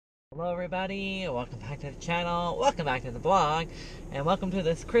Hello everybody, welcome back to the channel, welcome back to the vlog, and welcome to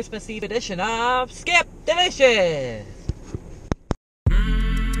this Christmas Eve edition of Skipthedishes!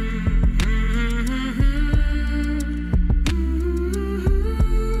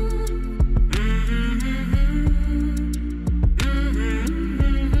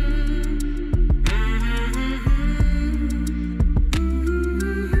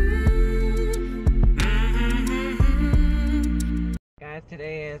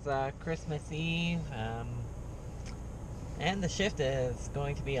 Today is Christmas Eve, and the shift is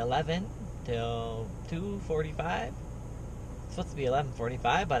going to be 11 till 2:45. It's supposed to be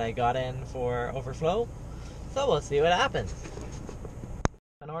 11:45, but I got in for overflow, so we'll see what happens.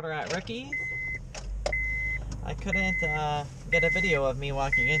 An order at Ricky's. I couldn't get a video of me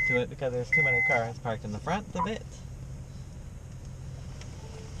walking into it because there's too many cars parked in the front of it.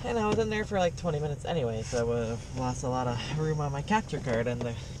 And I was in there for like 20 minutes anyway, so I would have lost a lot of room on my capture card and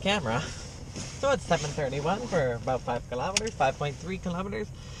the camera. So it's 7:31 for about 5 kilometers, 5.3 kilometers.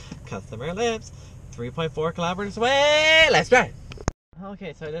 Customer lives 3.4 kilometers away. Let's drive!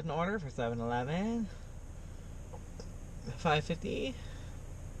 Okay, so I did an order for 7-Eleven. $5.50.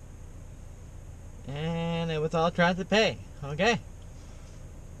 And it was all transit pay. Okay.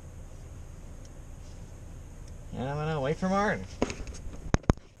 And I'm gonna wait for more orders.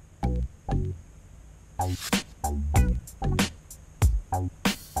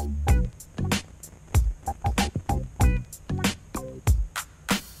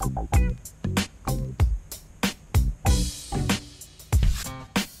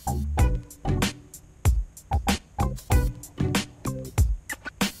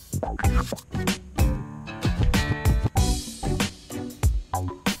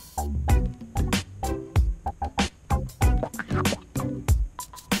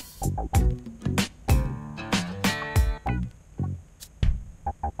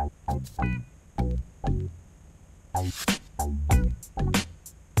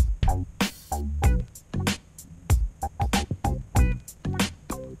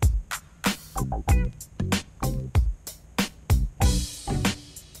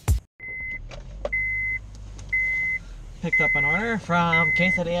 Picked up an order from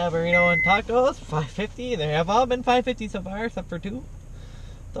Quesadilla, Burrito, and Tacos, $5.50. They have all been $5.50 so far, except for 2.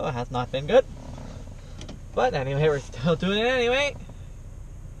 So it has not been good. But anyway, we're still doing it anyway.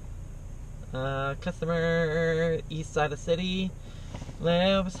 Customer, east side of the city,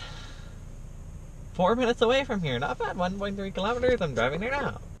 lives 4 minutes away from here. Not bad, 1.3 kilometers. I'm driving there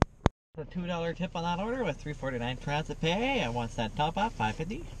now. The $2 tip on that order with $3.49 transit pay. I want that top off,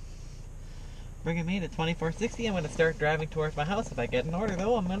 $5.50. Bringing me to $24.60. I'm going to start driving towards my house. If I get an order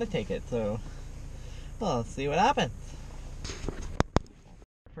though, I'm going to take it. So, we'll see what happens.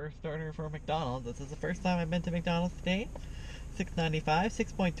 First order for McDonald's. This is the first time I've been to McDonald's today. $6.95,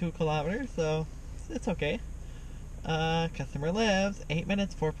 6.2 kilometers, so it's okay. Customer lives 8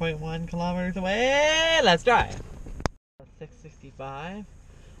 minutes, 4.1 kilometers away. Let's drive. $6.65.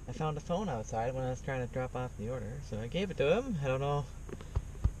 I found a phone outside when I was trying to drop off the order, so I gave it to him. I don't know.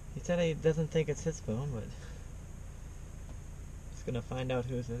 He said he doesn't think it's his phone, but he's gonna find out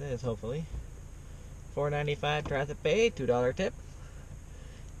whose it is, hopefully. $4.95 transit pay, $2 tip.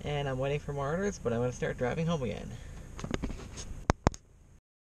 And I'm waiting for more orders, but I'm gonna start driving home again.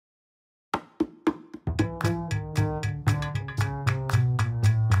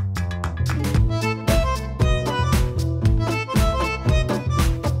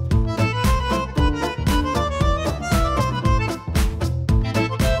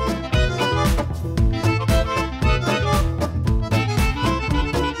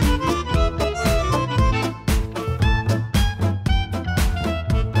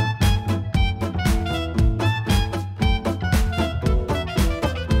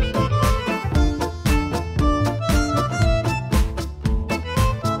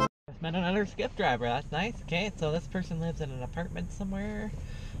 Another skip driver, that's nice. Okay, so this person lives in an apartment somewhere,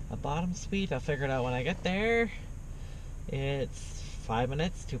 a bottom suite. I'll figure it out when I get there. It's 5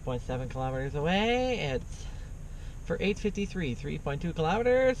 minutes, 2.7 kilometers away. It's for $8.53, 3.2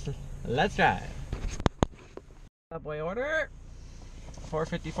 kilometers. Let's drive. Subway order,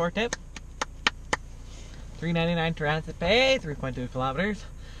 $4.54 tip, $3.99 transit pay, 3.2 kilometers.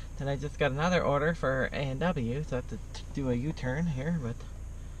 Then I just got another order for A&W, so I have to do a U-turn here, but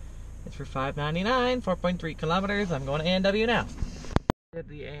it's for $5.99, 4.3 kilometers. I'm going to A&W now. Did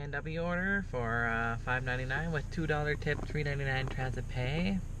the A&W order for $5.99 with $2 tip, $3.99 transit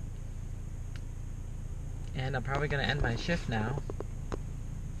pay. And I'm probably going to end my shift now.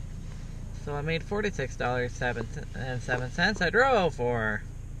 So I made $46.07. I drove for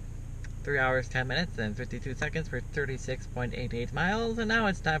 3 hours, 10 minutes, and 52 seconds for 36.88 miles. And now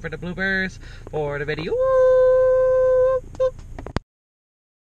it's time for the bloopers for the video.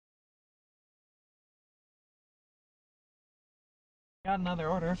 Got another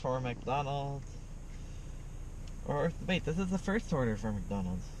order for McDonald's. Or, wait, this is the first order for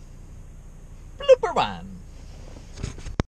McDonald's. Blooper 1!